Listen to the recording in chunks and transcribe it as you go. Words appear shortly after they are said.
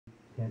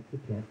tent to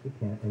tent to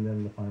tent, and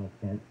then the final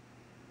tent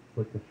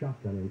puts a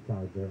shotgun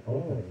inside their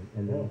opening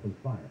and then opens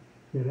fire.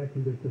 Yeah, that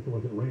convinced us it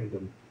wasn't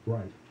random.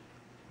 Right.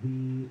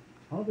 The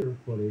other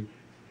footage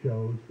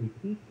shows a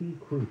PT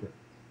Cruiser.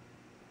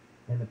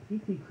 And the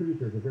PT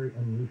Cruiser is a very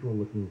unusual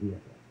looking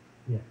vehicle.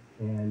 Yeah.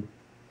 And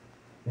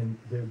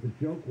the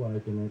joke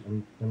was,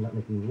 and I'm not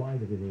making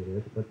light of any of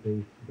this, but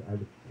I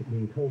was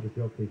being told the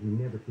joke is you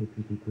never see a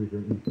PT Cruiser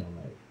in East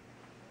LA.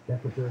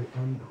 That's a very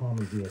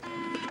uncommon vehicle.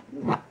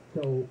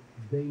 So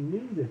they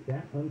knew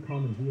that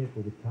uncommon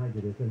vehicle was tied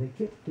to this, and they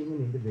kept seeing an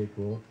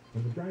individual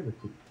in the driver's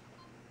seat.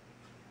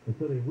 And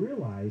so they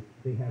realized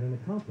they had an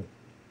accomplice.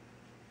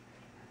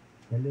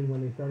 And then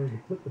when they started to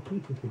put the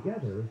pieces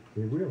together,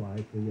 they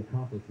realized the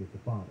accomplice was the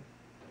father.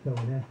 So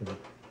in essence,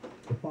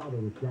 the father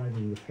was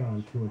driving the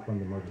son to and from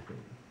the murder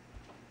scene.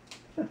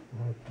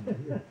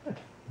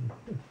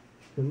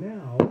 So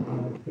now,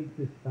 take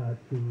this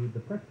to the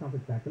press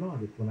conference back in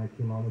August when I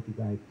came on with you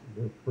guys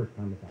the first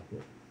time about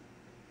this.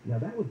 Now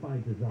that was by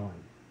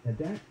design, and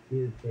that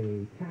is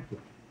a tactic.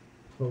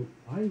 So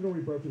I had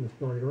already broken the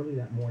story early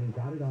that morning,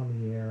 got it on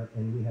the air,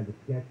 and we had the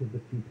sketch of the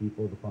two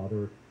people, the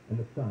father and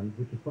the son,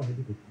 which is funny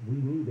because we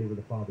knew they were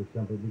the father and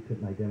son, but we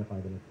couldn't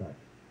identify them as such.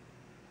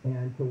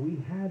 And so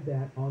we had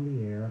that on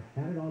the air,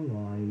 had it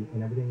online,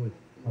 and everything was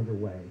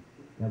underway.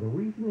 Now the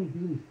reason they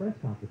do these press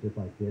conferences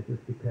like this is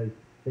because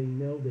they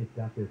know they've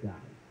got their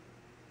guys.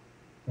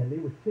 And they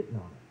were sitting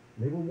on it.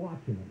 They were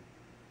watching them.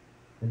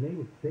 And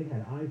they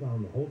had eyes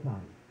on them the whole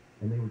time.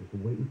 And they were just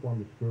waiting for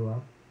them to screw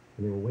up.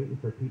 And they were waiting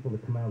for people to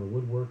come out of the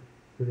woodwork.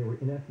 So they were,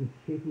 in essence,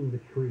 shaking the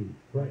tree.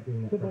 Right.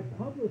 So by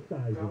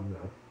publicizing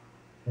this,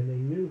 and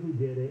they knew who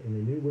did it, and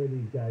they knew where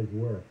these guys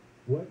were,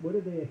 what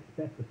did they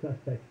expect the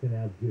suspects to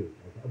now do?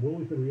 What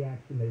was the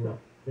reaction they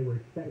were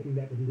expecting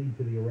that would lead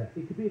to the arrest?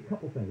 It could be a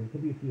couple things. It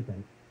could be a few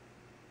things.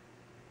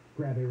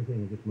 Grab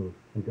everything and just move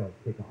and go.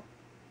 Take off.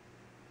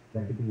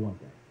 That could be one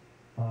thing.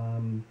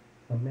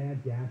 A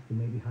mad dash to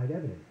maybe hide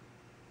evidence.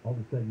 All of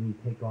a sudden you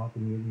take off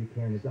and you're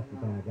carrying a duffel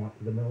bag out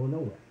to the middle of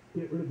nowhere.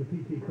 Get rid of the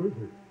PT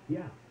Cruiser.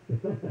 Yeah.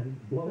 Something.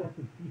 Blow up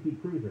the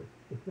PT Cruiser.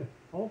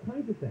 All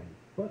kinds of things.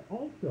 But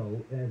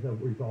also, as a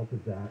result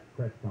of that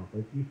press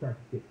conference, you start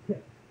to get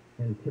tips.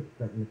 And tips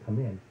starting to come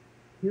in.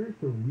 Here's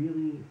the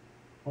really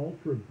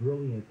ultra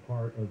brilliant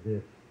part of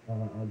this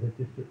that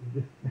just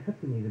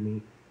fascinated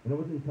me. And it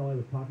wasn't until I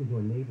was talking to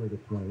a neighbor this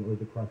morning, it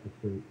was across the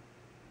street.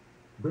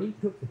 They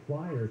took the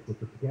flyers with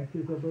the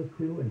sketches of those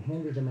two and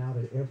handed them out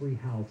at every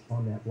house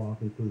on that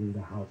block, including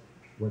the house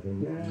where they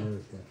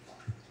murdered them.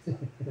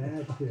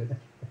 That's it.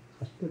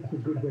 That's a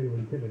good way to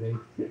intimidate.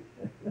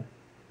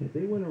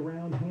 They went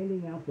around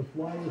handing out the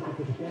flyers with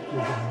the sketches on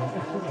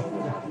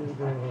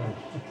them.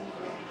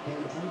 And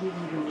I didn't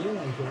even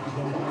realize that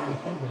because I was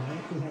thinking, I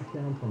actually have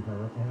sound from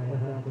her, and I have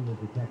sound from the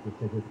detective,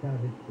 because it's kind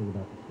of interesting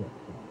about the sketch.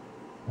 So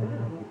I don't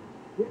know.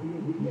 Why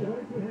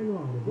don't you hang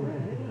on?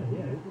 Hang on.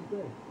 Yeah, this is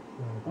great.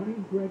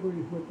 Steve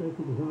Gregory is with us.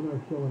 He was on our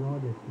show in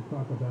August to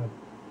talk about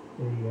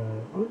a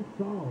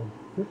unsolved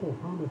triple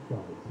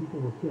homicide.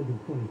 People were killed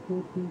in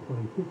 2014,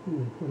 2015,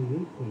 and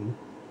 2018,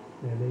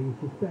 and they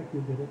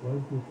suspected that it was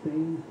the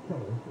same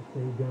killer, the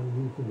same gun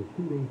used in the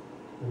shooting.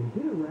 And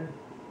he did arrest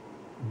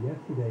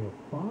yesterday a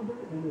father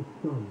and a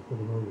son for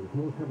the murders.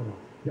 More coming up.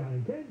 John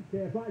and Ken,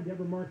 KFI,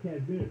 Deborah Marquez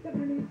News.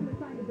 Governor Newsom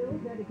signed a bill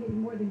dedicating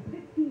more than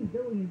 $15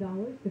 billion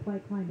to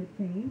fight climate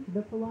change.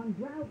 The prolonged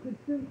drought could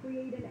soon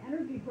create an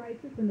energy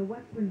crisis in the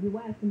western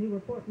U.S. A new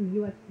report from the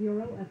U.S.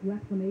 Bureau of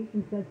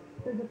Reclamation says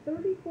there's a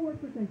 34%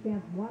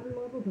 chance water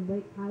levels in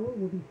Lake Powell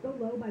will be so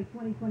low by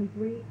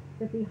 2023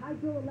 that the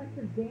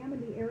hydroelectric dam in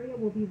the area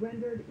will be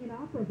rendered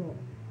inoperable.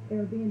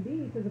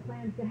 Airbnb says the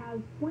plans to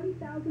house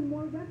 20,000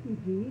 more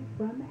refugees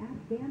from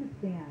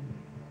Afghanistan.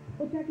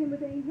 We'll check in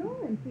with Angel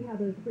and see how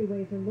those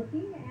freeways are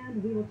looking,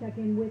 and we will check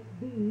in with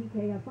the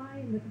KFI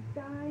in the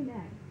sky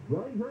next.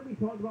 Well, you've heard me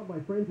talk about my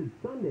friends at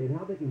Sunday and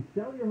how they can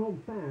sell your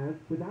home fast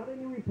without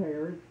any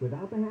repairs,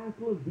 without the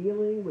hassle of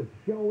dealing with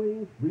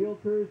showings,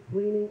 realtors,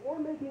 cleaning, or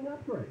making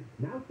upgrades.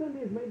 Now Sunday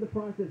has made the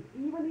process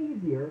even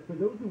easier for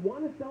those who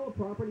want to sell a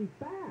property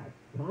fast.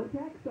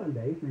 Contact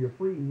Sunday for your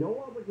free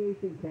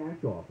no-obligation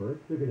cash offer.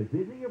 They're going to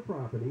visit your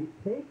property,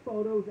 take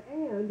photos,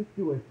 and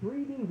do a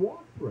 3D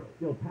walkthrough.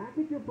 They'll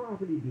package your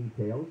property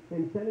details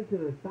and send it to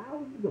the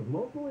thousands of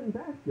local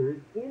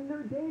investors in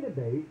their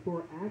database who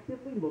are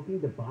actively looking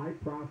to buy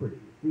property.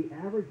 The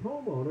average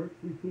homeowner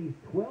receives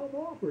 12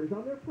 offers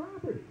on their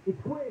property. It's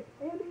quick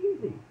and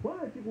easy.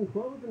 Plus, you can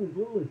close in as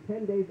little as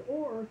 10 days,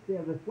 or they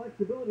have the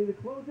flexibility to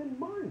close in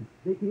months.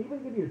 They can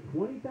even give you a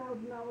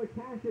 $20,000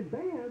 cash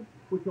advance,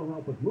 which will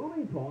help with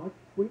moving costs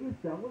when you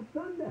sell a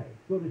Sunday.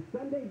 Go to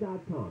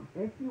Sunday.com,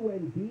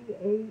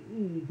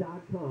 SUNDAE.com,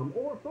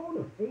 or phone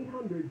them,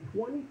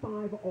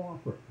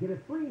 800-25-OFFER. Get a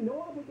free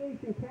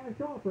no-obligation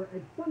cash offer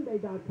at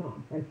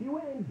Sunday.com,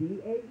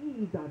 SUNDAE.com.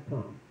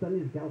 Sunday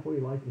is a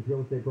California licensed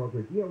real estate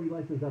broker, DOE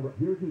license number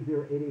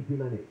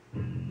 020-88298.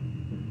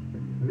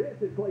 This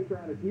is Clay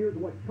Travis. Here's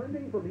what's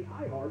trending from the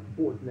iHeart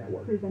Sports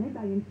Network. Presented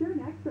by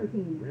Insurance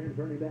Protein. Rams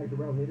running back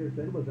Darrell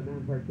Henderson was a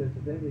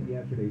non-participant in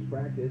yesterday's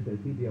practice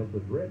as he deals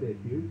with rib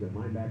issues, and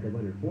linebacker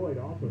Leonard Floyd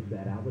also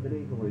sat out with an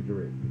ankle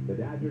injury. The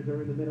Dodgers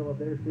are in the middle of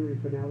their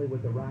series finale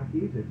with the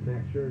Rockies. It's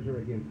Max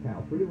Scherzer against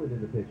Cal Freeland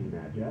in the pitching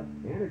matchup.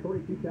 And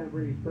according to Tom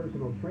Brady's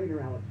personal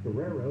trainer, Alex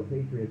Guerrero,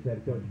 Patriots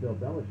head coach Bill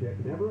Belichick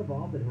never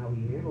evolved in how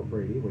he handled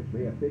Brady, which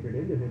may have figured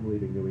into him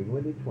leaving New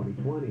England in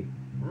 2020.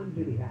 I'm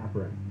Jimmy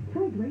Halperin.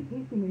 Try great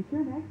tasting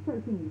Insurance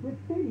Protein with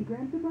 30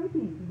 grams of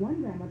protein,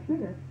 1 gram of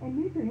sugar, and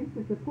nutrients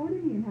to support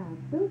immune health.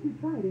 Those who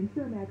tried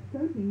Insurance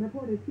Protein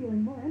reported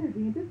feeling more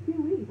energy in just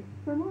 2 weeks.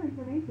 For more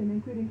information,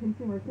 including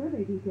consumer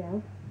survey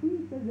details,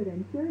 please visit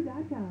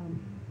Insure.com.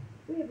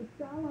 We have a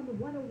stall on the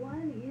 101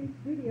 in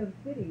Studio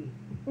City.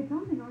 It's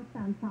on the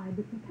northbound side,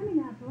 but coming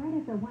up right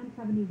at the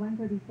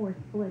 170-134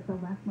 split, the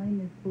left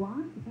lane is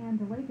blocked, and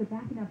delays are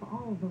backing up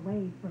all the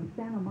way from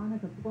Santa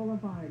Monica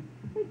Boulevard.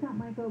 We've got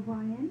Mike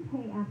O'Brien,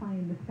 Kfi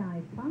in the Sky,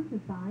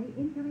 sponsored by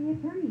Injury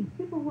Attorney,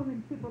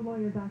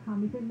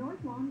 SuperwomanSuperLawyer.com. He's in North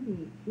Long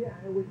Beach. Yeah,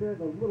 and we've got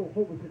a little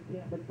homeless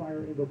encampment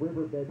fire in the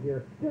riverbed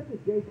here, just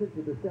adjacent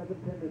to the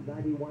 710 and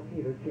 91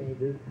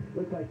 interchanges.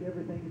 Looks like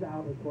everything's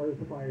out as far as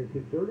the fire is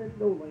concerned, and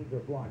no lanes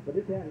are blocked, but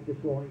it's adding to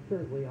slowing,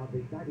 certainly on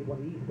the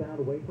 91 eastbound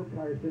away from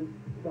Carson,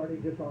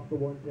 starting just off the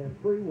 110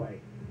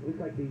 freeway. Looks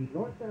like the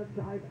northbound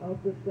side of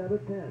the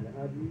 710.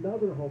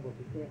 Another homeless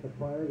encampment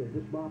fire. They're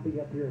just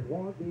mopping up here in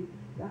Long Beach.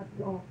 That's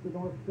off the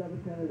north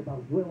 710 at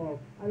about Willow.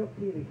 I don't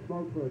see any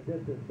smoke for a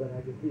distance, but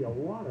I can see a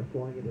lot of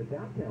flowing into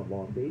downtown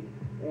Long Beach.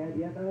 And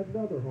yet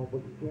another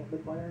homeless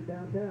encampment fire in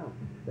downtown.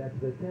 That's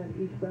the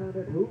 10 eastbound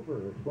at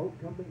Hoover. Smoke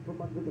coming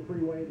from under the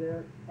freeway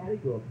there,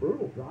 adding to a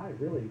brutal drive,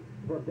 really,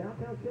 from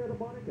downtown Santa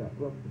Monica,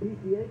 from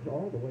PCH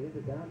all the way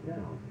into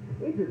downtown.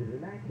 Injured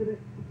in an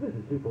accident?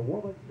 Visit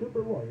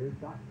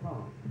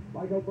SuperwomanSuperLawyers.com.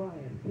 Mike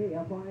O'Brien,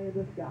 KFI in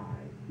the Sky.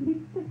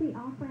 Because the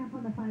off-ramp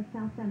on the 5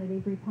 southbound at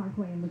Avery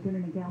Parkway in Laguna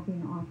Niguel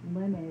being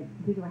off-limit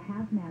due to a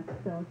hazmat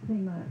spill, it's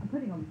putting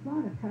a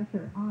lot of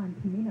pressure on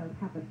Camino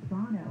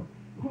Capistrano.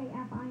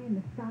 KFI in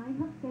the Sky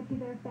helps get you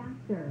there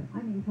faster.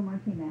 I'm Angel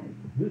Martinez.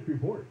 This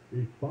report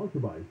is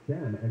sponsored by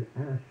Sam and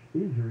Ash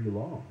Injury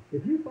Law.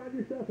 If you find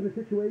yourself in a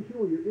situation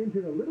where you're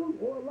injured a little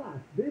or a lot,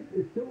 this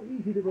is so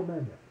easy to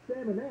remember.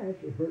 Sam and Ash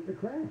is hurt in a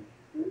crash.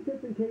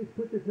 Just in case,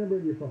 put this number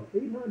in your phone.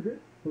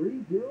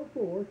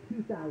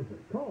 800-304-2000.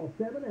 Call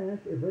Sam and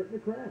Ash if hurt in a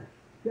crash.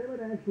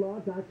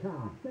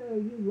 SamandAshLaw.com. So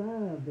you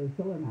love those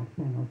solar max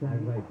panels, I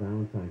right? write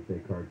Valentine's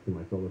Day cards to my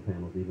solar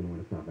panels even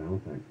when it's not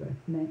Valentine's Day.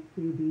 Meant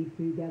to be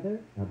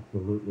together?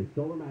 Absolutely.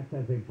 SolarMax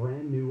has a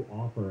brand new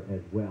offer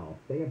as well.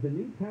 They have the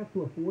new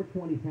Tesla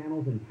 420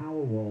 panels and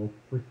power walls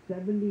for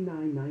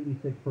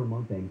 $79.96 per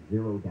month and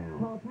 $0 down.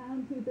 Call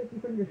pound 250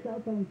 from your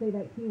cell phone, say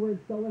that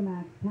keyword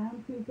SolarMax.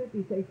 Pound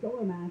 250, say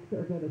SolarMax,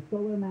 or go to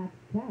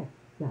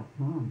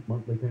SolarMaxTech.com.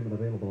 Monthly payment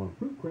available on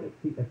approved credit.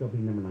 See FLB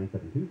number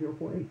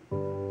 972048.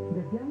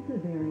 The Delta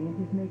variant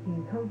is making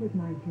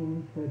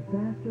COVID-19 spread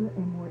faster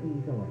and more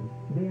easily.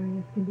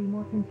 Variants can be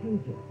more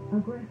contagious,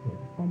 aggressive,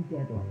 and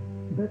deadly.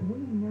 But we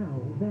know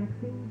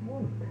vaccines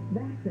work.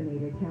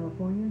 Vaccinated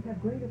Californians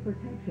have greater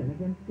protection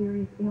against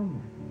serious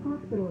illness,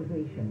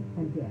 hospitalization,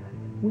 and death.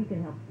 We can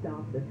help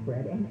stop the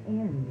spread and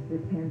end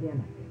this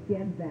pandemic.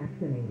 Get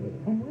vaccinated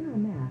and wear a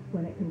mask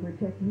when it can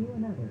protect you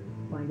and others.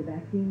 Find a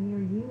vaccine near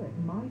you at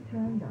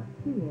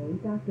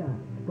myturn.ca.gov.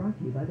 Brought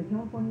to you by the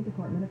California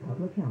Department of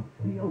Public Health.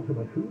 The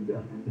ultimate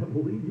whodunit that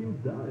will leave you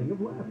dying of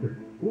laughter.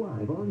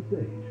 Live on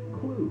stage,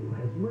 Clue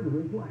has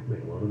murder and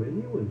blackmail on the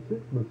menu, and 6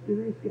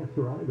 mysterious guests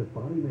arrive at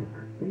Body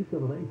Manor, based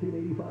on a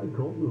 1985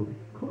 cult movie.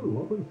 Clue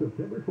opens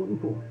September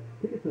 24th.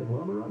 Tickets at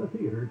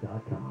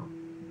LaMaradaTheater.com.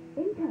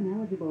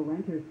 Income-eligible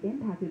renters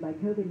impacted by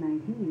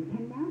COVID-19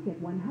 can now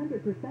get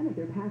 100% of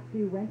their past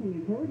due rent and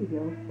utility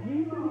bills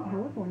paid through the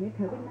California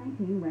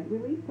COVID-19 Rent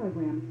Relief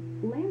Program.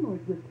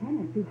 Landlords with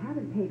tenants who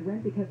haven't paid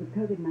rent because of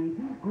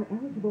COVID-19 are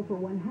eligible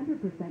for 100%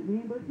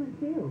 reimbursement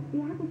too.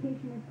 The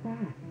application is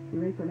fast,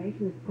 your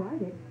information is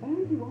private,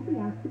 and you won't be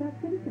asked about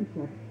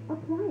citizenship.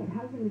 Apply at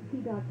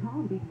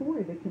housingis.com before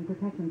eviction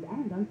protections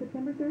end on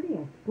September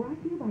 30th. Brought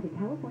to you by the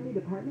California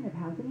Department of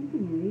Housing and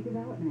Community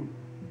Development.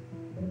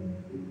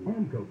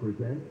 AMCO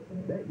presents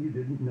Bet You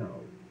Didn't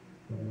Know.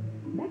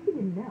 Bet you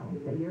didn't know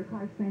that your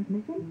car's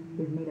transmission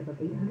is made up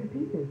of 800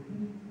 pieces.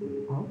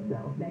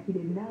 Also, bet you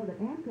didn't know that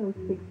AMCO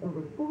fixed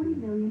over 40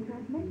 million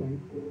transmissions,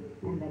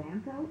 and that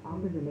AMCO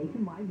offers a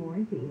nationwide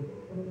warranty.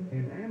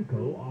 And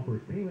AMCO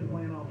offers payment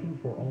plan options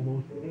for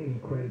almost any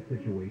credit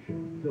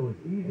situation, so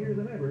it's easier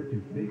than ever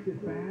to fix it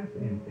fast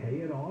and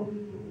pay it off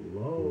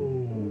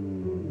slow.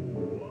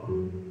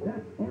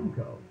 That's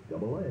AMCO,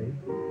 AA,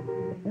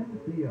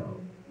 MCO.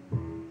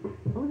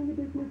 Owning a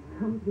business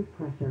comes with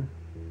pressure.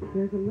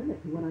 There's a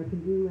limit to what I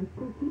can do and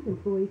still keep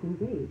employees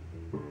engaged.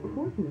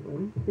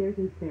 Fortunately, there's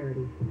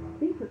Insperity.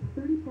 They put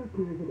 30-plus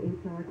years of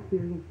HR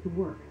experience to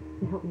work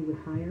to help me with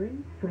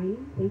hiring, training,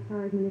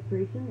 HR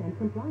administration, and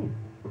compliance,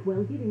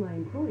 while giving my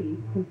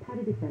employees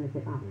competitive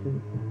benefit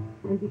options.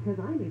 And because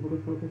I'm able to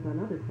focus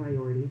on other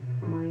priorities,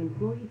 my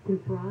employees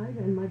can thrive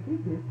and my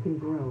business can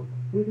grow.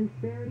 With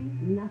Insperity,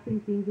 nothing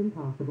seems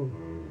impossible.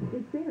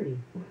 Insperity,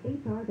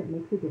 HR that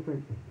makes a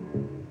difference.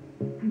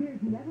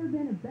 There's never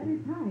been a better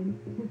time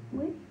to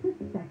switch to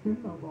Spectrum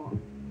Mobile.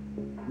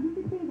 You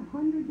could save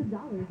hundreds of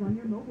dollars on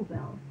your mobile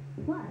bill.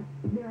 Plus,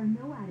 there are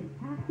no added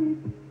taxes,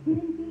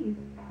 hidden fees,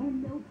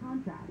 and no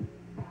contracts.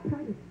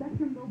 Try the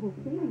Spectrum Mobile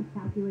Savings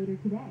Calculator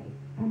today,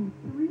 and in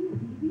 3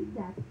 easy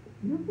steps,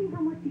 you'll see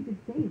how much you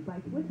could save by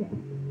switching.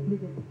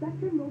 Visit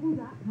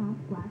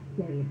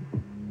SpectrumMobile.com/save.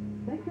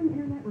 Spectrum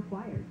Internet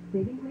required.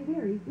 Savings may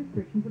vary.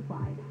 Restrictions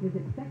apply.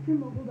 Visit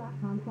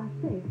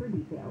SpectrumMobile.com/save for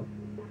details.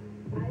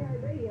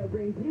 iHeartRadio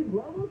brings you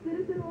Global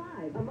Citizen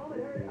Live, a moment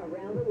heard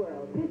around the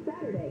world. This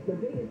Saturday, the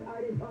biggest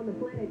artists on the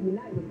planet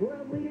unite with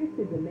world leaders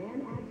to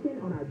demand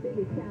action on our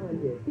biggest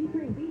challenges.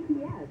 Featuring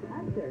BTS,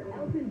 Usher,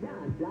 Elton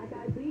John, Black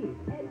Eyed Peas,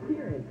 Ed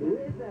Sheeran,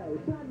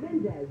 Lizzo, Shawn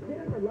Mendes,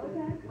 Jennifer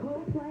Lopez,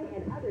 Coldplay,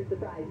 and other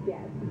surprise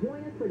guests.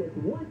 Join us for this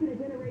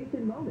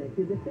once-in-a-generation moment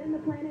to defend the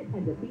planet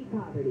and defeat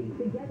poverty.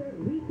 Together,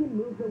 we can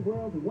move the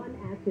world one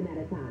action at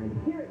a time.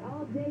 Hear it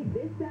all day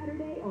this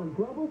Saturday on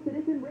Global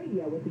Citizen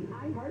Radio with the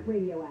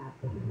iHeartRadio app.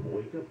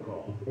 Wake-up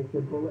call. It's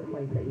the bullet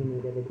points that you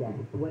need of the day.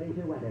 What is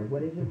your weather?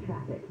 What is your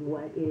traffic?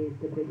 What is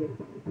the biggest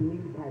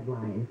news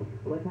headline?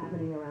 What's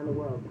happening around the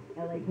world?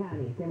 LA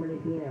County, San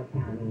Bernardino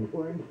County,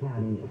 Orange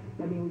County.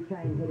 I mean, we try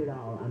and hit it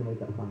all on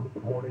Wake Up Call.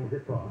 Mornings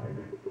at 5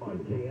 on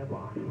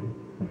KFI.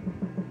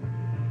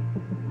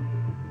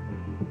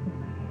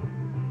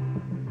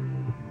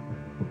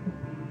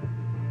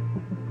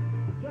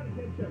 Johnny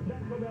Kent Show,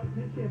 Jack Cobell,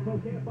 Ken Shampoo,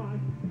 KFI,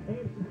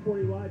 AM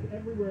 640 live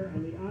everywhere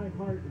on the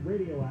iHeart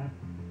Radio app.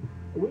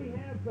 We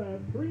have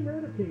 3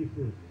 murder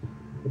cases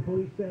the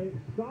police say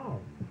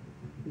solved.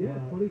 Yeah,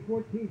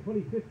 2014,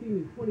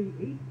 2015, and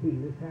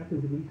 2018. This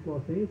happened in East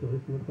Los Angeles.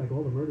 It looks like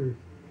all the murders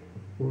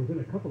were within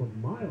a couple of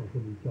miles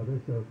of each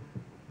other. So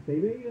they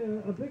made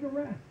a big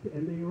arrest,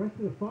 and they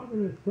arrested a father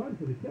and his son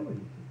for the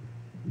killings.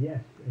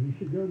 Yes, and you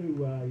should go to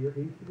your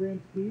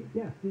Instagram, Steve.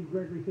 Yeah, Steve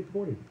Gregory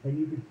 640, and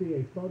you can see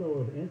a photo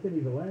of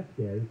Anthony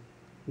Velasquez,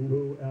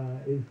 who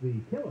is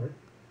the killer.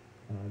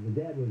 The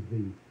dad was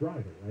the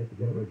driver, right? The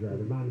getaway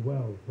driver.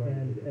 Manuel, right?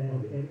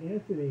 And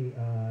Anthony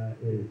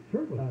is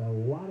shirtless. A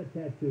lot of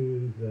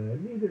tattoos.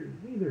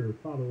 Neither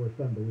father or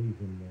son believes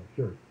in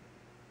shirts.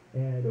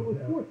 And it was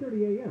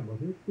 4:30 a.m.,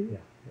 wasn't it, Steve?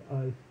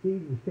 Yeah.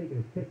 Steve was taking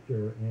his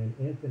picture, and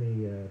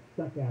Anthony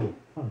stuck out his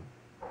tongue.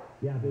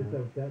 Yeah, that was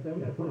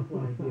the first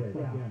one I did.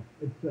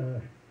 Yeah. It's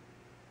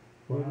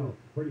wow. It was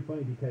pretty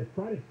funny because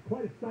quite a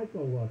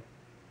psycho look.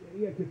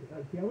 Yeah, because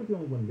see, I was the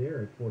only one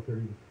there at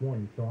 4:30 this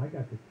morning, so I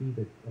got to see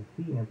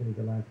Anthony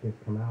Velasquez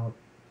come out.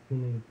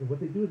 And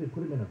what they do is they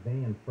put him in a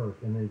van first,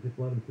 and then just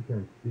let him sit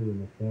there and stew in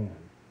this van.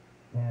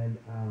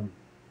 And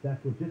that's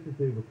what, just as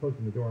they were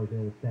closing the door, I was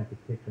able to snap his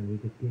picture, and he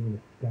just gave me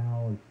the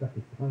scowl and stuck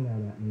his tongue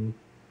out at me.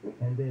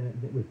 And then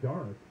it was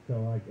dark,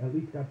 so I at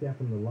least got that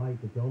from the light,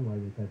 the dome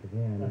light inside the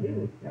van. He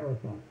was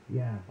terrifying.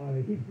 Yeah. I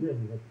mean, he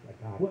really looks like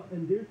a cop. Well,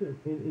 and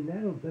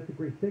that's a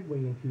great segue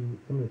into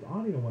some of this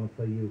audio I want to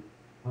play you.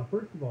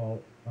 First of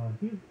all,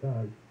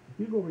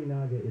 Hugo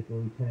Reinaga is the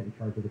lieutenant in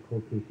charge of the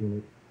cold case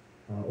unit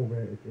over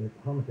at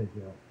Homicide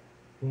Bureau.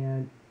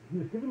 And he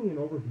was giving me an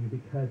overview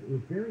because it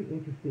was very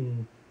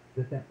interesting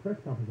that press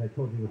conference I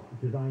told you was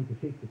designed to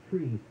shake the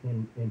trees,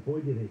 and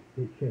boy did it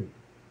shake.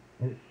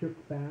 And it shook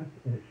fast,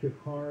 and it shook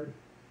hard,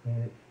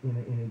 and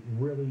it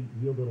really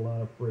yielded a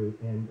lot of fruit.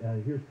 And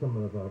here's some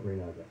of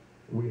Reinaga.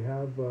 We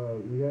had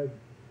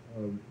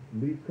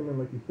leads come in,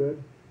 like you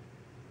said.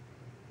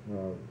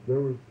 There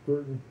was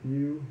certain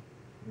few,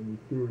 maybe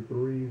 2 or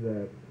 3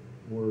 that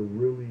were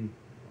really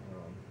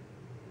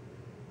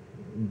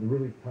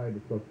tied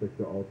the suspect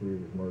to all 3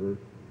 of his murders,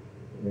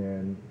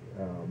 and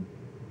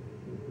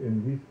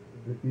these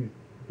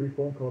 3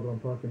 phone calls that I'm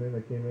talking in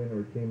that came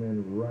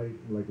in right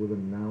like within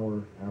an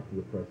hour after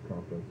the press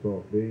conference.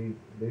 So they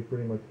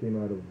pretty much came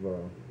out of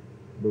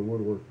the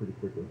woodwork pretty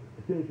quickly.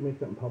 As soon as you make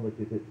something public,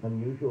 is it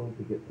unusual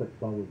to get such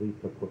solid leads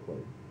so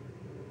quickly?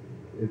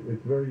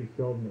 It's very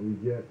seldom that we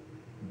get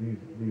these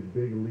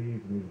big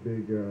leads and these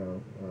big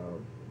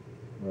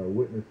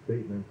witness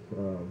statements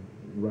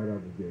right out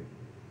of the gate.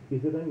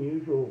 Is it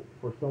unusual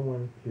for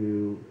someone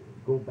to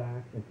go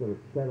back and sort of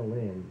settle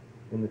in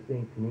the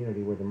same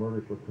community where the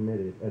murders were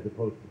committed, as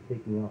opposed to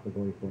taking off and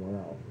going somewhere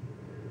else?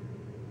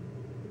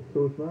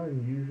 So it's not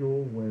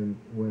unusual when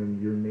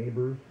your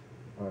neighbors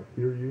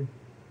fear you,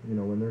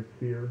 when there's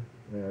fear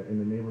in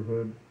the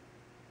neighborhood.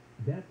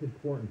 That's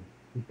important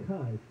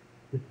because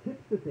the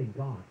tips that they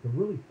got, the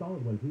really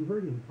solid ones, we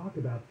heard him talk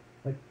about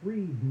like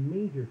 3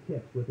 major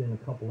tips within a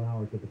couple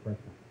hours of the press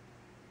conference.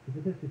 He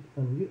said that's just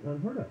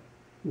unheard of.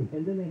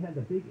 And then they had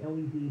the big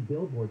LED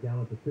billboard down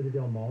at the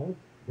Citadel Malls,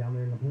 down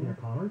there in the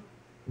Commerce,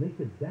 and they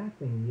said that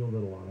thing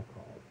yielded a lot of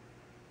calls.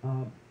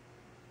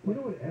 You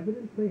know what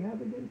evidence they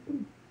have against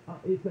them?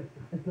 It's a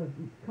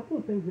couple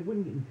of things. They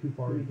wouldn't get too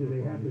far into. Do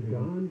they have the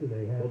gun? Do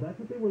they have? Well, that's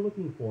what they were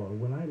looking for.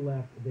 When I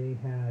left, they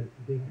had.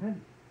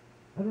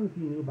 I don't know if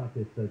you knew about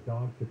this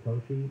dog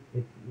Satoshi.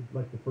 It's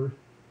like the first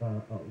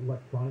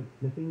electronic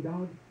sniffing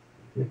dog.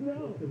 It's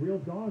a real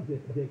dog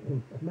that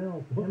can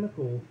smell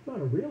chemicals. It's not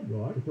a real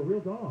dog. It's a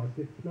real dog.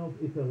 It smells.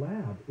 It's a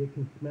lab. It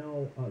can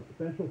smell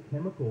special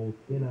chemicals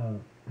in a.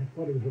 I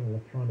thought it was an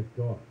electronic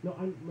dog. No,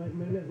 I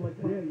meant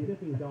electronic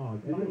sniffing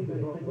dog. I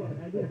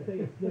didn't say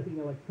a sniffing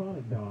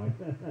electronic dog.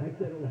 I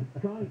said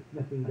electronic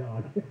sniffing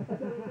dog. I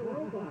thought it was a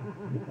robot.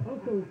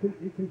 Also,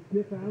 it can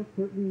sniff out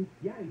certain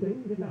Yeah, it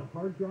things. can sniff out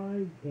hard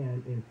drives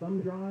and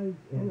thumb drives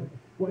and.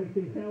 What if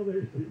they tell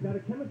there's Got a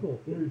chemical.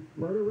 there's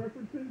murder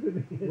references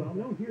in it? Well,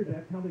 no, here,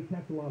 that's how they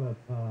catch a lot of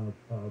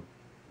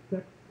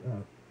sex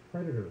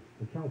predators,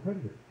 the child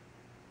predators.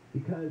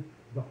 Because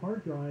the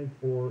hard drives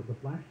or the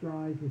flash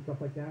drives and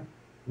stuff like that,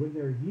 when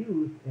they're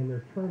used and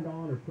they're turned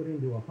on or put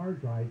into a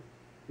hard drive,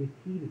 it's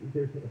heated.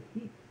 There's a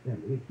heat,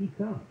 it heats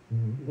up,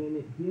 and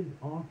it gives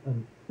off a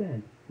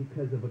scent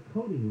because of a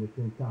coating that's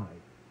inside.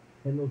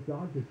 And those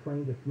dogs are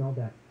trained to smell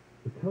the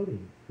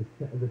coating, the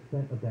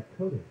scent of that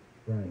coating.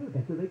 Right.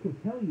 And so they can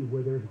tell you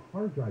where there's a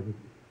hard drive.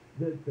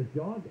 The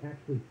dog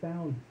actually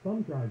found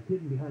thumb drives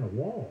hidden behind a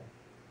wall.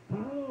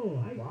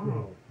 Oh, I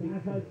see.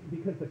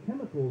 Because the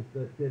chemicals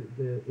that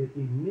it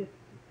emits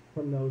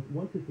from those,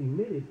 once it's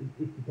emitted,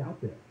 it's just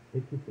out there.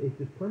 It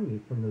just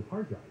permeates from those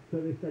hard drives. So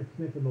they start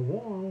sniffing the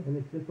wall. And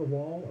it's just the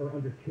wall or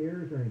under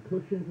chairs or in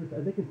cushions.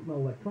 They can smell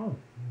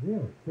electronics.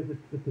 Really? Because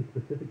it's just a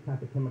specific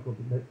type of chemical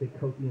that they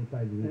coat the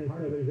inside of the And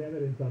hard so drive. there's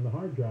evidence on the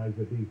hard drives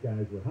that these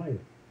guys were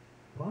hiding.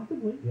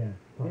 Possibly. Yeah.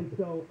 And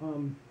so,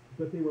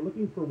 but they were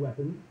looking for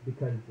weapons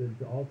because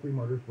all three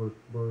murders were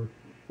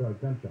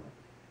gunshots.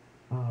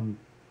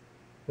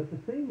 But the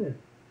thing that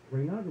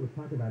Reynaga was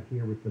talking about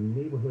here was the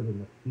neighborhood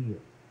and the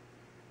field.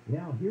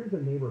 Now, here's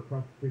a neighbor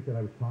across the street that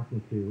I was talking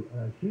to.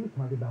 She was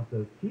talking about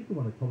she's the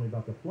one that told me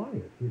about the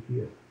flyers. Here she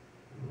is.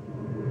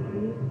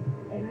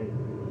 And I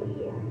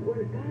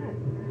swear to God,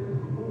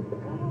 the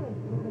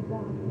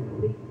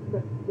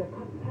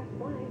cops passed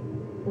by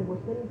and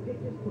were sending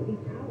pictures to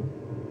each house.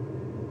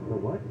 The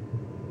what?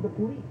 The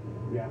police.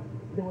 Yeah.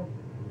 They were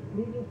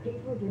leaving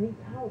papers in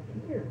each house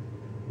here.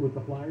 With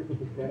the flyers with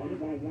the schedule?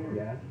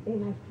 Yeah.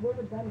 And I swear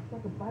to God, it's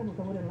like a Bible.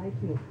 I wouldn't lie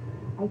to you.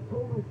 I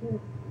told my son,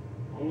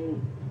 hey,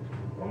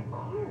 that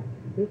car.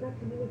 There's not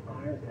too many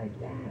cars like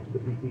that.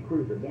 The PC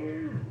Cruiser.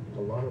 Yeah.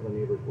 A lot of the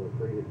neighbors were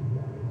afraid of these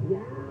guys.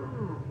 Yeah.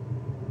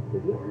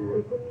 Yeah,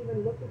 they couldn't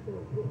even look at them.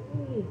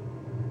 Hey.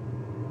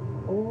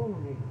 Oh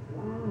my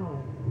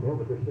God. Yeah,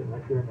 but they're sitting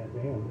right there in that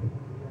van.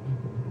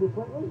 This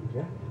one was?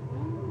 Yeah.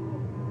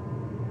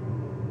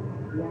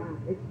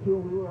 Yeah, it's true.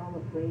 We were all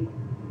afraid.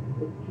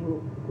 It's true.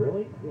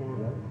 Really?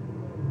 Yeah.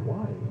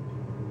 Why?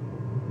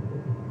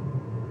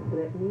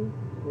 Threatening.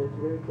 It was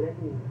very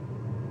threatening.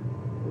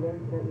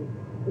 Very threatening.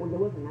 When there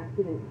was an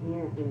accident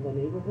here in the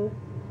neighborhood,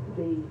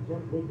 they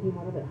came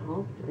out of the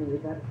house and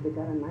they got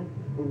a knife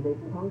and they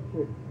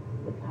punctured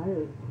the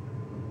tires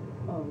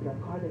of the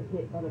car that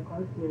hit other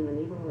cars here in the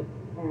neighborhood.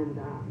 And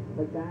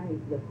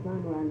the son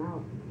ran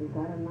out and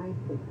got a knife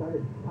and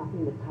started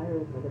popping the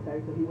tires of the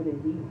guy so he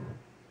wouldn't leave.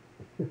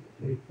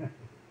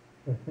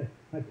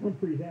 That's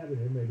Humphrey's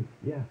Avenue, maybe.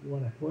 Yeah.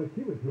 Well,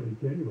 she was really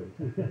genuine.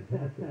 She's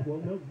fantastic.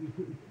 Well, no,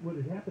 what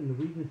had happened, the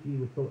reason she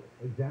was so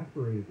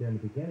exasperated there in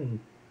the beginning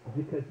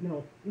is because,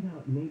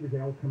 neighbors, they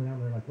all coming out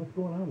and they're like, what's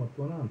going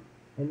on?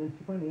 And then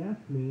she finally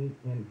asked me,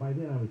 and by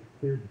then I was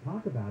cleared to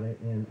talk about it,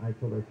 and I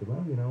told her, I said,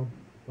 well,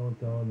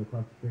 so-and-so and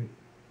across the street.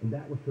 And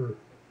that was her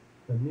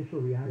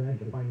initial reaction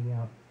to finding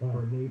out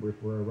her neighbors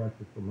were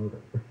arrested for murder.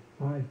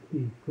 All right,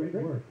 Steve. Great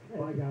work.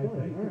 Bye, guys.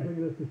 Thanks for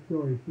bringing us the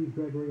story. Steve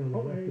Gregory on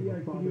the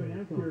can you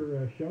announce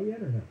your show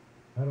yet or no?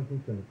 I don't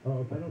think so.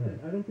 Oh, okay.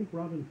 I don't think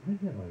Robin. I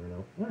don't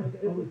know.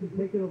 Was he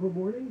taking over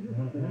mornings or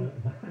something?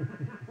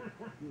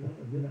 No,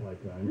 this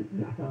lifetime.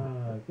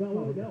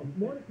 No,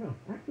 more to come.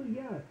 Actually,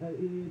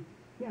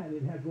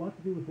 it has a lot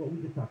to do with what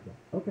we just talked about.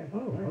 Okay.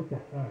 Oh,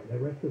 okay. All right. The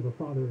rest of a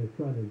father and a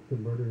son and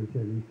some murders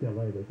in East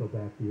LA that go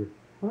back years.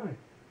 All right.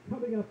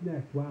 Coming up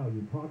next,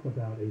 you talk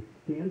about a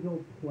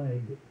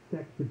scandal-plagued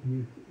sex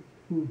abuse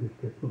school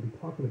district. We'll be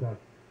talking about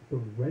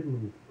the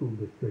Redlands School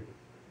District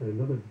and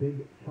another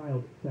big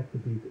child sex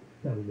abuse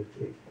settlement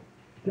case.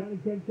 Johnny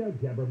Ken Show,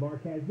 Deborah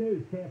Marquez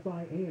News,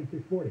 KFI AM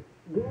 640.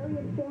 Gary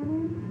and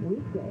Family,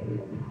 weekdays.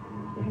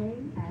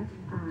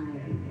 KFI.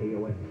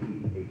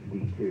 KOST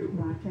HD2.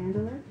 Los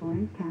Angeles,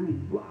 Orange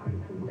County.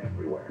 Live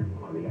everywhere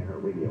on the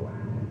iHeartRadio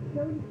app.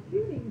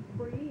 Shooting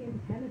spree in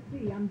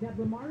Tennessee. I'm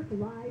Deborah Mark,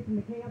 live from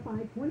the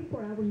KFI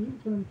 24-hour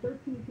newsroom.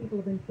 13 people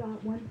have been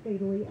shot, one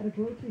fatally, at a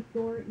grocery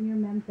store near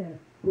Memphis.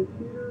 The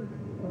shooter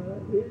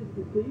is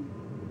deceased.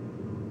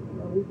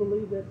 We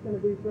believe that's going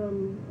to be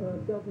from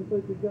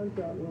self-inflicted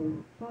gunshot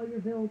wounds.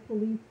 Collierville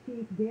Police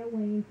Chief Dale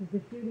Lane says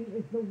the shooting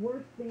is the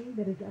worst thing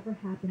that has ever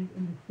happened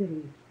in the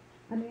city.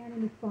 A man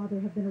and his father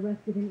have been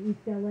arrested in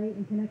East L.A.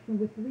 in connection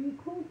with 3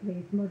 cold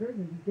case murders,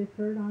 as you just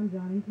heard on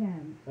John and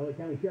Ken. LA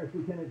County Sheriff's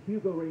Lieutenant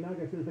Hugo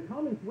Reynaga says the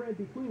common thread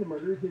between the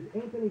murders is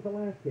Anthony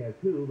Velasquez,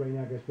 who,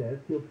 Reynaga says,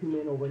 killed 2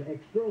 men over an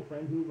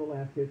ex-girlfriend who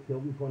Velasquez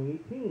killed in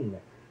 2018.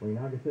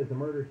 Reynaga says the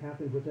murders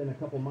happened within a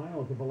couple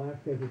miles of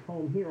Velasquez's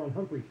home here on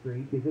Humphrey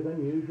Street. Is it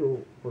unusual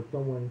for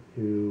someone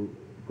to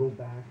go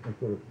back and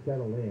sort of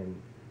settle in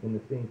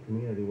the same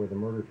community where the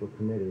murders were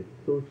committed?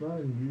 So it's not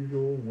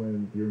unusual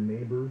when your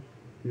neighbors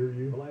hear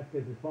you.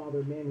 Velasquez's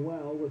father,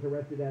 Manuel, was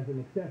arrested as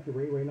an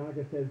accessory.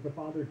 Reynaga says the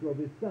father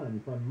drove his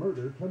son from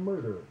murder to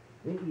murder.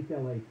 In East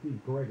L.A., Steve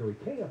Gregory,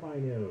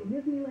 KFI News.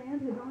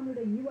 Disneyland has honored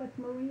a U.S.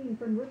 Marine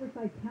from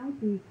Riverside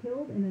County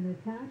killed in an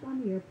attack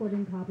on the airport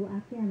in Kabul,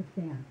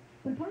 Afghanistan.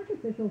 When park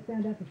officials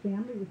found out the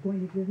family was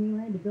going to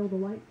Disneyland to build a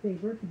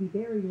lightsaber to be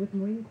buried with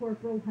Marine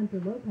Corporal Hunter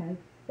Lopez,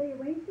 they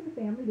arranged for the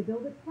family to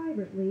build it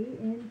privately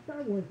in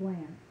Star Wars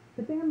land.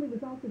 The family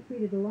was also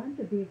treated to lunch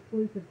at the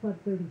exclusive Club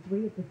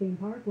 33 at the theme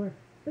park, where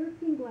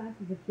 13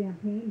 glasses of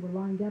champagne were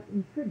lined up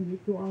in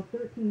tribute to all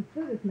 13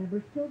 service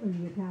members killed in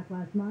the attack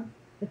last month.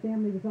 The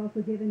family was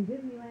also given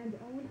Disneyland's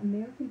own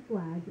American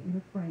flag in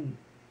a frame.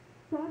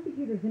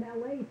 Prosecutors in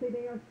L.A. say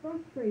they are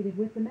frustrated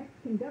with the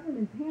Mexican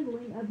government's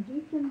handling of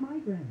Haitian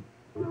migrants.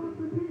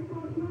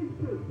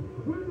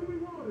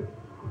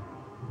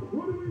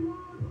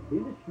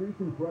 In the streets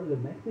in front of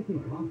the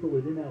Mexican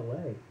consulate in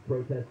L.A.,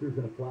 protesters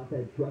in a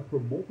flatbed truck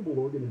from multiple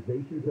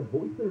organizations have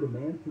voiced their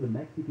demands to the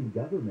Mexican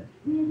government.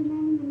 We are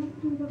demanding the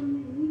Mexican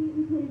government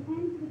immediately put an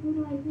end to the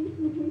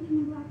brutalization of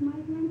Haitian and black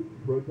migrants.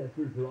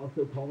 Protesters are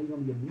also calling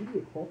on the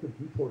immediate halt of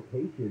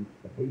deportation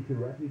of Haitian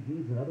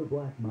refugees and other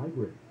black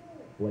migrants.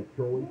 Blake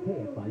Troy,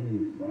 KFI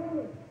News.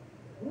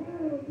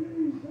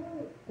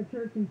 A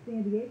church in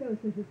San Diego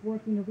says it's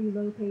working to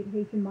relocate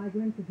Haitian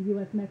migrants at the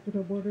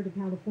U.S.-Mexico border to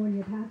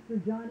California. Pastor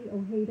Johnny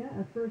Ojeda,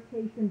 a First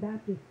Haitian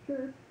Baptist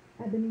Church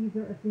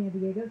Ebenezer of San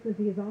Diego, says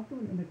he is also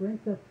an immigrant.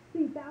 So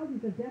seeing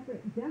thousands of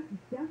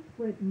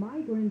desperate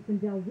migrants in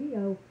Del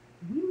Rio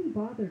really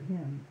bothered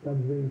him. That's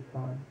very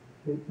sad.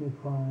 Make me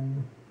cry,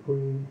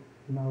 pray,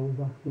 and I was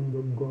asking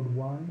God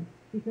why.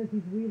 He says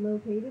he's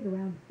relocated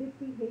around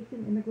 50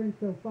 Haitian immigrants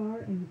so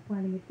far, and he's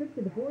planning a trip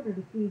to the border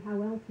to see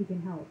how else he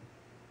can help.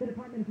 The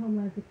Department of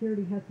Homeland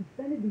Security has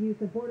suspended the use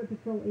of Border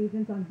Patrol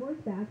agents on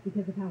horseback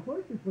because of how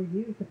horses were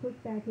used to push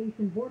back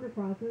Haitian border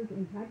crossers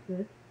in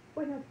Texas.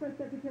 White House Press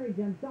Secretary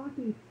Jen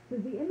Psaki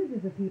says the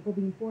images of people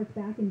being forced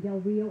back in Del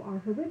Rio are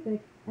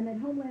horrific, and that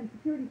Homeland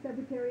Security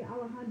Secretary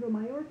Alejandro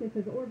Mayorkas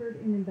has ordered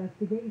an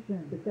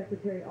investigation. The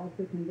Secretary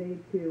also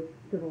conveyed to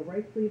civil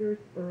rights leaders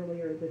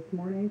earlier this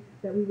morning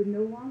that we would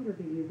no longer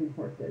be using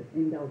horses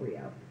in Del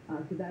Rio.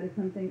 So that is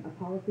something, a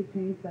policy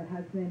change that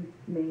has been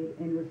made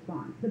in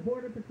response. The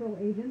Border Patrol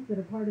agents that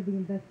are part of the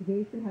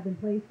investigation have been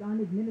placed on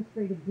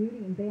administrative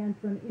duty and banned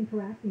from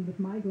interacting with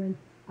migrants.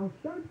 Al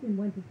Sharpton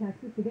went to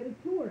Texas to get a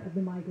tour of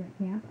the migrant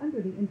camp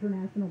under the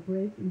International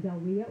Bridge in Del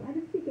Rio and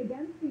to speak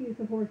against the use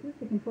of horses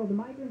to control the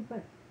migrants,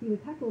 but he was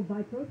heckled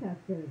by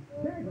protesters.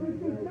 Texas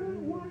does not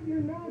want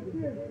your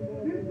nonsense.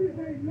 This is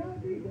a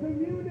loving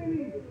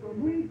community.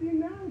 We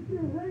denounce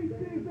your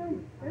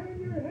racism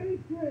and your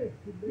hatred.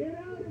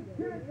 Get out of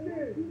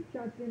Texas.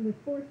 Sharpton was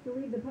forced to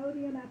leave the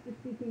podium after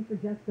speaking for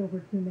just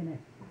over 2 minutes.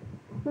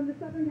 From the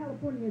Southern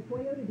California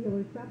Toyota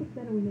Dealers Traffic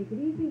Center, we make it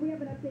easy. We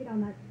have an update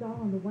on that stall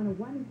on the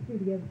 101 in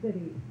Studio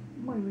City.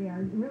 Boy, we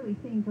are really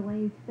seeing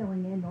delays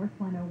filling in North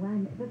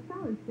 101. The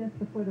stall is just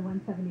before the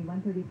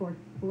 170-134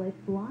 split,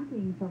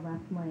 blocking the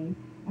left lane.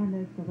 And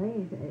those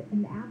delays,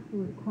 an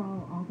absolute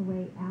crawl all the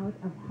way out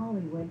of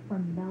Hollywood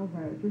from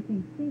Melrose. We're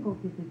seeing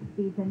single-digit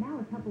speeds, and now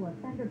a couple of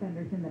fender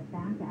benders in the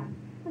back end.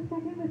 A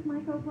second with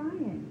Mike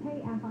O'Brien,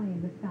 KFI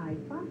in the Sky,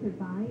 sponsored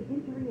by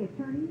Injury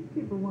Attorney,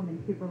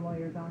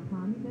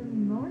 SuperwomanSuperLawyer.com.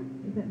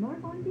 Is it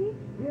North Long Beach?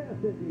 Yes,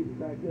 indeed.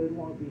 Back in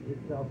Long Beach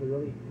itself,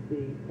 really,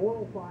 the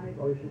 405,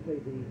 or I should say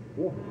the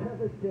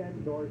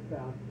 710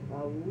 northbound,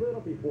 a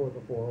little before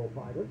the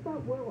 405. It's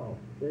about Willow.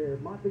 They're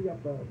mopping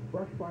up a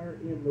brush fire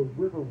in the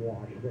River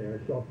Wash there.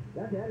 So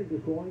that's heading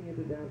just going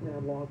into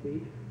downtown Long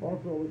Beach.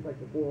 Also, looks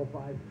like the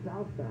 405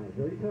 southbound.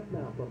 Very tough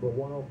now from the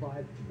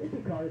 105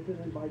 into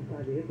Carson, and by the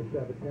time they hit the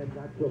 710,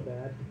 not so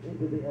bad,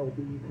 into the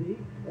LBC.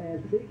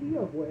 And speaking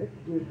of which,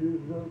 this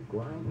is the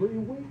Grand Prix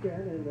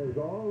weekend, and there's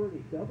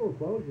already several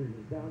closures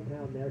in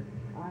downtown there.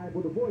 I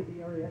would avoid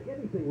the area,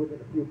 anything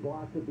within a few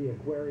blocks of the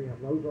aquarium.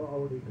 Those are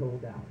already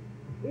coned out.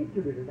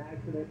 Injured in an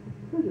accident,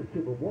 visit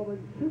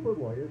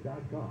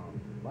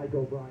SuperwomanSuperLawyer.com. Mike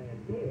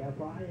O'Brien,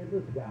 KFI in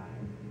the Sky.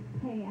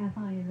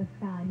 KFI in the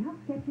Sky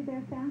helps get you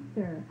there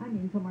faster. I'm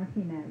Angel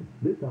Martinez.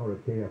 This hour of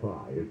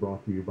KFI is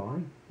brought to you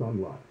by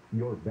Sunlux,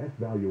 your best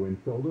value in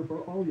solar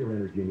for all your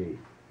energy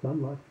needs.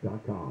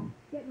 Sunlux.com.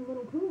 Getting a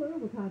little cooler.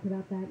 We'll talk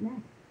about that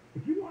next.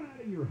 If you want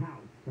out of your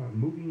house,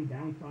 moving,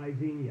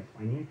 downsizing, you have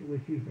financial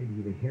issues, maybe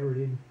you've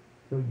inherited,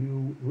 so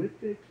you list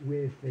it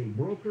with a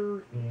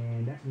broker,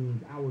 and that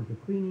means hours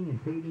of cleaning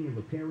and paving and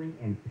repairing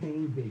and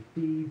paying big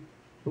fees.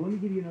 So let me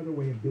give you another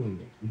way of doing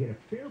it. You get a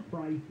fair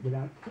price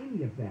without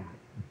any of that.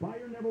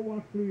 Buyer never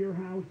walks through your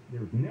house.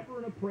 There's never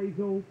an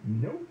appraisal,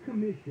 no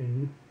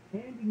commissions,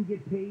 and you can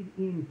get paid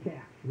in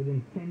cash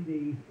within 10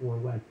 days or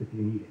less if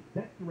you need it.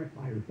 That's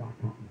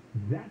directbuyers.com.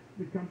 That's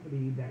the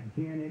company that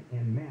Janet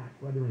and Matt,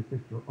 brother and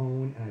sister,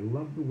 own, and I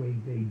love the way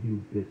they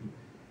do business.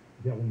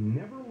 They'll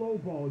never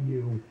lowball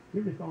you.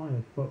 They're just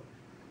honest folks.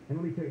 And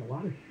let me tell you, a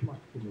lot of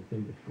schmucks in this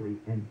industry,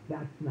 and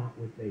that's not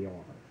what they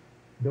are.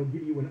 They'll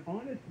give you an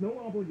honest,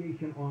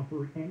 no-obligation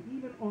offer and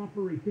even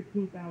offer a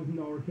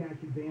 $15,000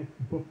 cash advance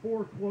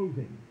before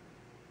closing.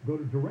 Go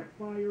to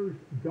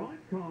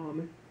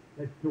directbuyers.com.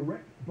 That's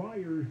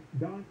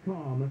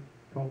directbuyers.com.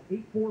 Call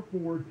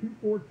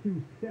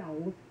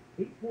 844-242-SELL,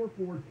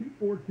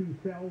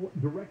 844-242-SELL,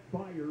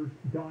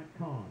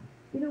 directbuyers.com.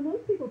 You know,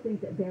 most people think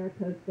that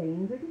varicose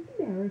veins are just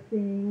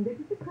embarrassing. They're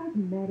just a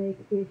cosmetic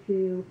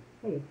issue.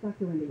 Hey, it's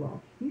Dr. Wendy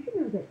Walsh. You should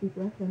know that if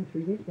left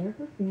untreated,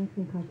 varicose veins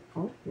can cause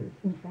ulcers,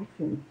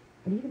 infections,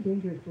 and even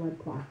dangerous blood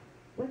clots.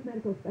 West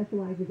Medical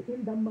specializes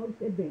in the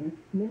most advanced,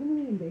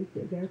 minimally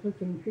invasive varicose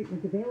vein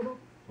treatments available,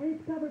 and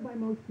it's covered by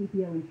most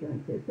PPO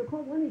insurances. So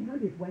call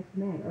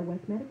 1-800-WEST-MED or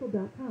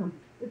westmedical.com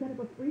to set up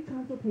a free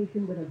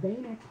consultation with a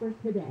vein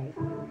expert today.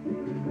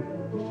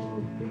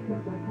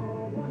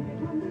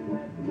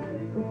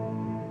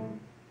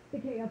 The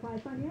KFI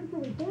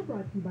Financial Report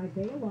brought to you by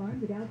Bay Alarm.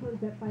 The Dow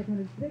closed at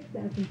 506, the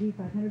S&P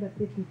 500 up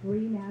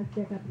 53,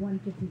 NASDAQ up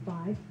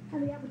 155,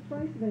 and the average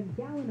price of a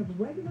gallon of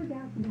regular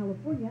gas in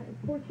California is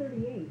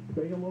 $4.38.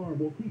 Bay Alarm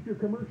will keep your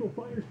commercial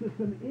fire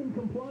system in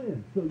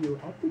compliance, so you're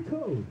up to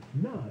code,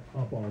 not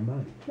up all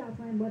night.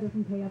 Southland weather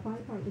from KFI,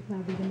 partly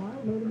cloudy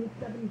tomorrow, low to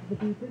mid-70s for the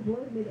beaches,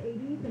 low to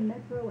mid-80s in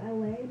metro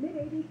LA,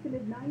 mid-80s to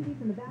mid-90s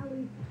in the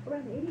valleys,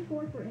 around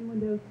 84 for inland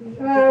OC,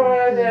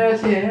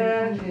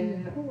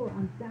 cooler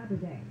on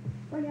Saturday.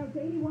 Right now it's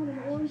 81 in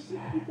Orange,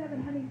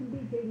 67 Huntington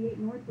Beach, 88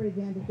 Northbridge,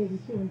 and it's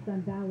 82 in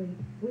Sun Valley.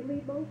 We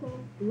lead local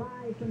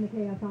live from the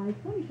KFI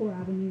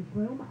 24-hour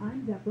newsroom.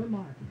 I'm Deborah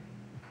Mark.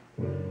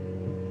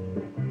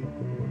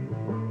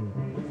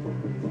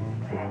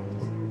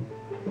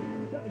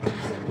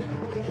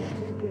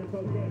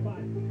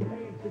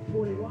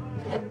 AM640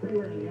 live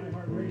everywhere in the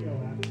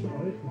iHeartRadio app.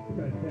 Oh, this is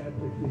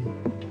fantastic. The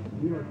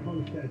New York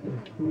Post has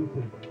an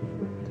exclusive.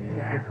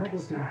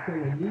 Republicans say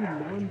a new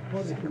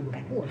nonpartisan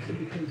report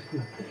indicates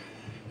that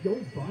Joe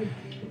Biden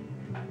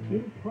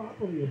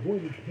improperly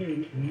avoided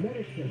paying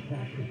Medicare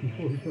taxes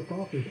before he took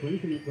office,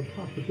 raising the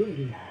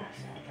possibility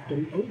that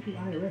he owes the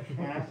IRS as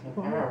much as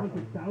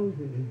 $500,000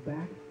 in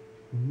back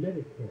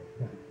Medicare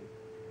taxes.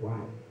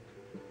 Wow.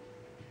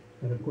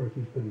 And of course,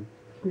 he's been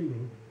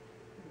screaming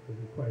as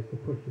he tries to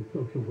push the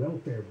social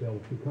welfare bill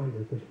through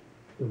Congress that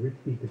the rich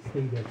need to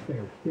pay their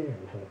fair share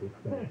by this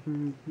bill.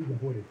 He's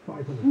avoided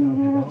 $500,000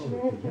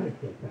 in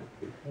Medicare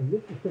taxes. And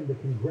this is from the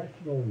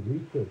Congressional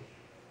Research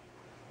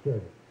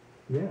Service.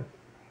 Yeah.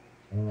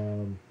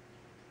 And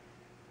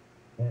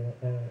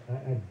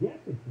I guess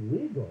it's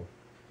legal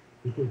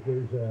because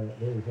there's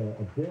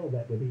a bill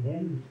that would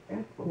end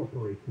S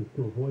corporations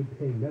to avoid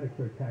paying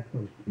Medicare tax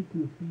on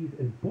speaking fees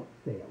and book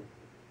sales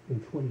in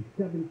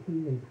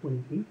 2017 and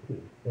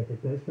 2018. If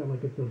it does sound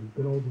like it's a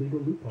good old legal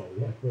loophole,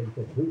 yes. Wait a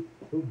second.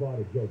 Who bought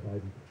it, Joe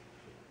Biden?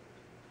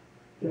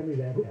 Show me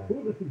that guy.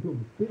 Who listened to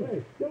him speak?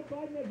 Hey, Joe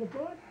Biden has a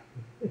book?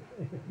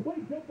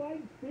 Wait, Joe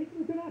Biden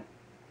speaking to us?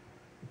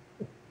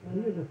 He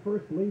and the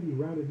First Lady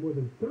routed more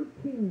than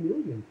 $13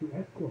 million to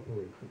S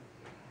corporations.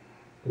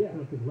 Yeah.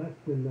 Counted less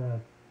than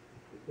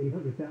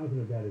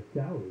 $800,000 of that is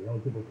salary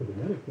eligible for the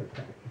Medicare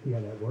tax. You see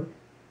how that works?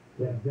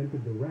 They're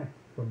exempted the rest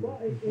from Well,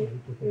 the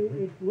 2.8% rate.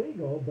 it's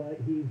legal, but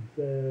he's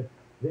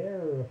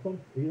there.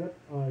 He's up.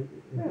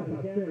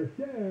 About fair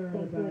share,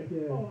 about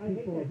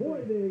people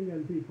avoiding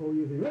and people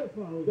using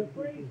loopholes. The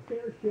phrase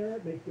 "fair share"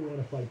 makes me want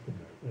to fight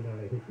somebody. And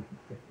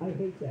I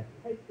hate that.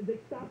 They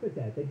stop at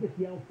that. They just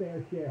yell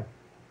 "fair share,"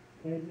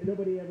 and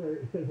nobody ever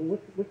says, "Well,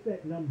 what's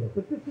that number?"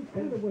 But this is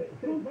kind of what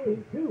Trump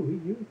did too. He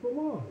used the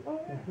law. Oh,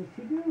 yeah. That's what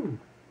you do.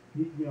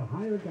 You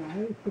hire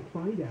guys to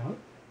find out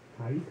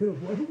how you could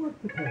avoid. Who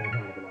wants to pay a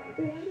hell of a lot?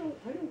 Hey, I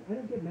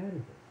don't get mad at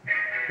this.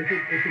 I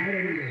don't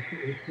either.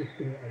 It's just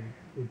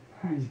it's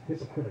too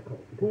hypocritical.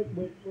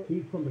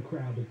 He's from the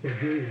crowd that said,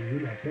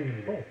 "You're not paying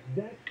me." Oh,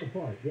 that's the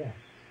part. Yeah,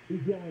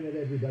 he's yelling at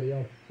everybody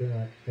else. They're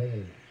not paying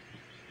him.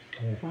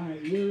 Yeah. Hi,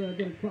 we're going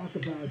to talk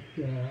about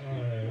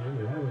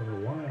only having a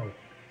while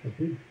a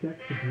big sex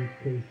abuse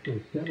case for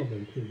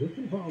settlement. This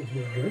involves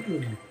the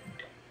Redlands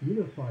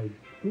Unified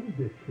School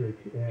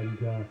District, and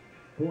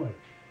boy,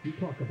 you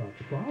talk about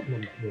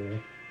problems there.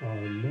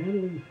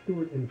 Manley,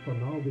 Stewart, and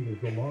Finaldi is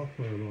the law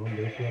firm on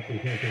this,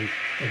 representing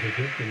the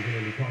victims,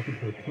 and we're talking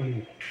to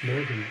attorney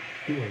Morgan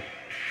Stewart.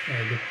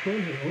 The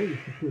firm had already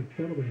secured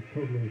settlements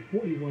totaling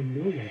 $41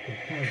 million for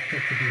child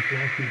sex abuse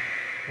lawsuits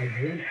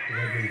against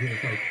Redlands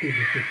Unified School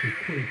District since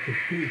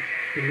 2016.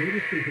 The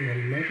latest is an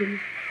 $11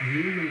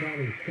 million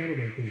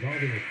settlement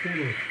involving a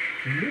former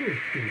middle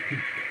school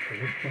teacher.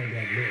 So let's find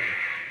out more.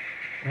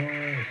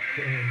 And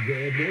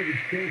Morgan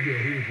Stewart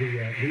here, he was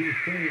the lead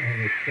attorney on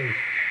this case.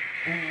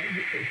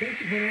 Thanks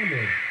for coming on,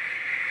 Morgan.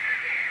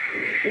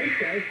 Thanks,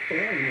 guys, for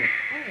having me.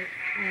 All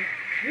right,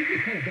 this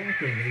is kind of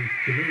background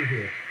to me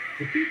here.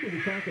 The teacher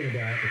we're talking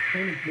about at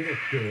Clemens Middle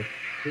School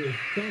is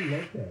Son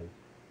Lopez.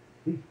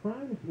 These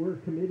crimes were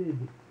committed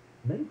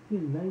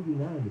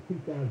 1999 to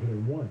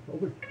 2001, so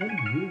over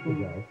 20 years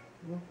ago.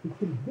 He's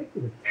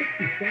convicted of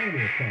 60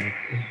 felony offenses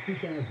in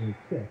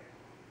 2006,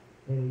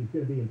 and he's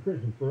going to be in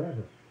prison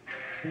forever.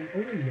 And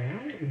only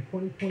now, in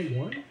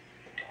 2021,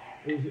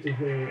 is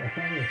there a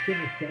final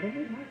civil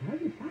settlement? How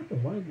did this happen?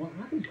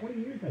 How come 20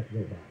 years had to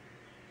go by?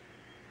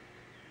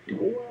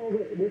 Well,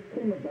 this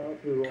came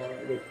about through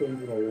the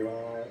change in the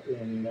law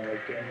in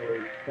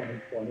January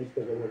 2020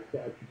 because they were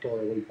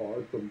statutorily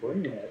barred from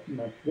bringing it. And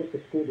that's what the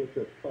school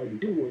district tried to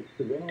do, was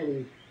prevent all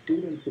these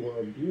students who were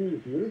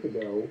abused years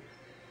ago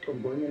from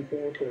bringing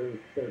forth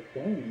their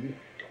claims.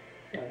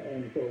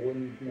 And so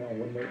when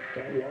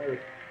that law was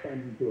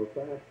signed into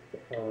effect,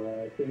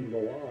 changing the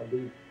law,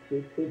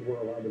 these kids were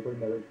allowed to bring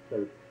their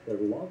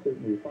lawsuit,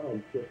 and we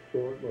filed just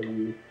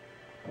shortly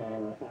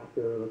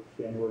after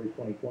January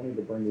 2020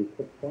 to bring these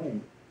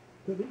claims.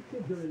 So these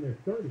kids are in their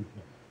 30s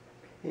now.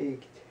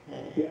 Pig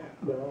town. Yeah,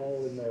 they're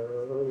all in their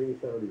early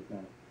 30s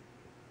now.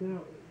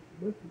 Now,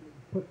 let's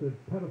put the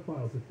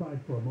pedophiles aside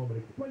for a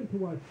moment. Explain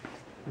to us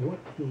what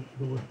the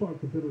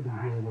responsibility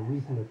here and the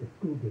reason that the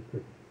school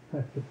district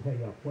has to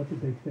pay up. What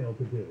did they fail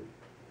to do?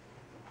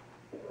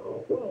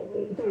 Well,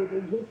 so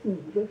this is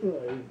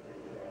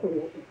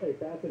a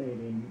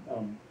fascinating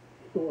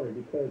story,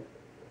 because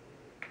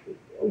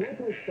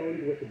Lopez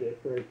started with the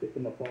district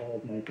in the fall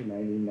of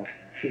 1990.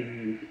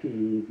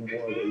 He was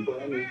a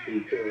brand new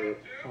teacher,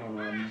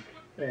 and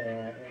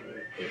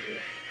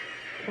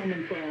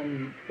coming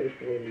from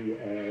basically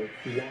a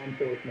law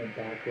enforcement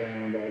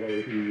background,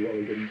 although he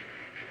really didn't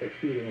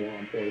succeed in law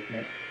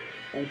enforcement.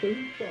 And so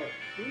he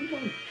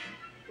started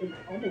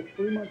almost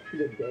 3 months to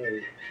the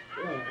day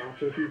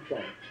after he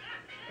started,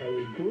 a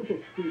group of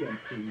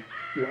students who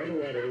write a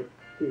letter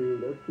to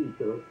their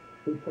teacher,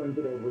 who turns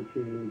it over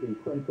to the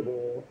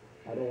principal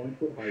at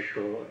Orangewood High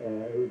School,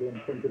 who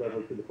then turns it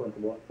over to the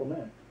principal at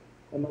Clement.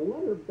 And the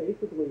letter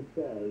basically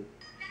says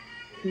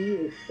he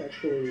is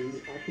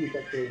acting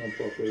sexually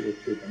inappropriate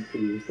with students.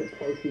 He's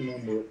approaching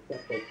them with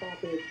sexual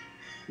topics.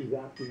 He's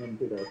asking them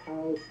to their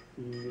house.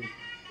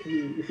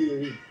 He's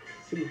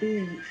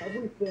doing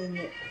everything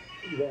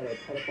that a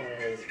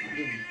pedophile,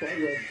 bright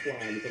red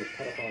flags that a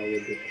pedophile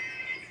would do.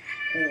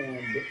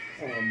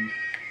 And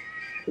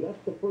so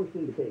that's the first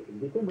indication.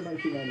 December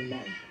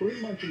 1999,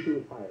 3 months into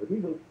his hire.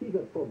 He's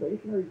a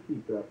probationary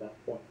teacher at that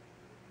point.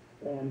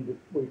 And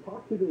we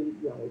talked to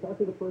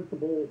the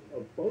principal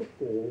of both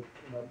schools.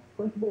 And the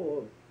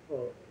principal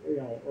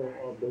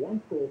of the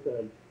one school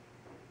said,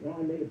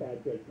 I made a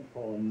bad judgment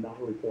call in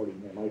not reporting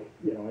him. I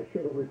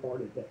should have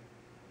reported him.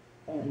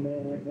 And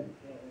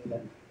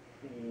then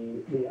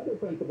the other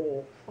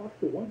principal talks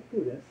to one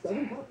student,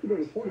 doesn't talk to the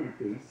reporting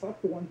student,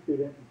 talks to one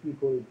student and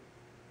concludes,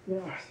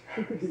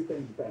 he could do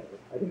things better.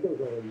 I think those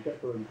are her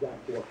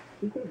exact words.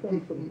 He could have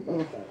done some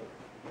stuff better.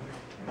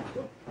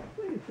 Well,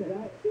 wait a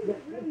second.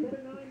 That's really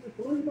benign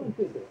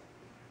responsibility.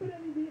 But I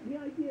mean, the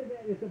idea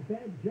that it's a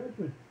bad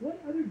judgment, what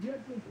other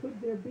judgment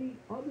could there be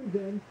other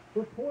than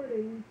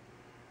reporting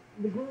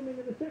the grooming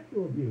and the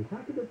sexual abuse? How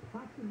could there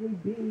possibly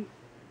be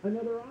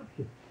another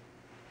option?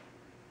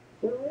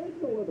 There is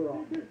no other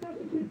option. There's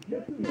nothing.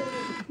 Judgment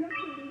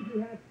means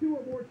you have two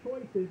or more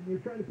choices and you're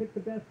trying to pick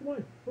the best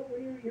one. But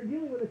when you're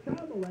dealing with a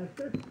child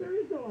molester, there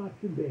is no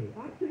option B.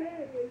 Option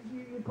A is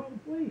you call the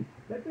police.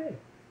 That's it.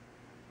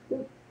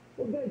 Well,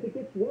 guys, it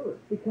gets worse,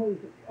 because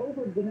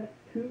over the next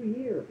 2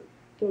 years,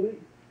 so they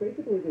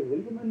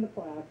leave him in the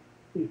class.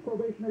 He's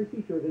probationary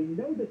teacher. They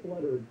know this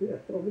letter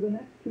exists. Over the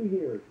next 2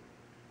 years,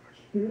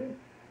 student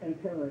and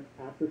parent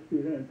after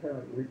student and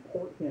parent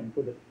report him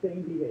for the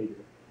same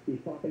behavior. He's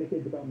talking to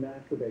kids about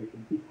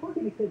masturbation. He's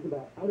talking to kids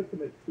about how to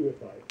commit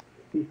suicide.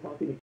 He's talking to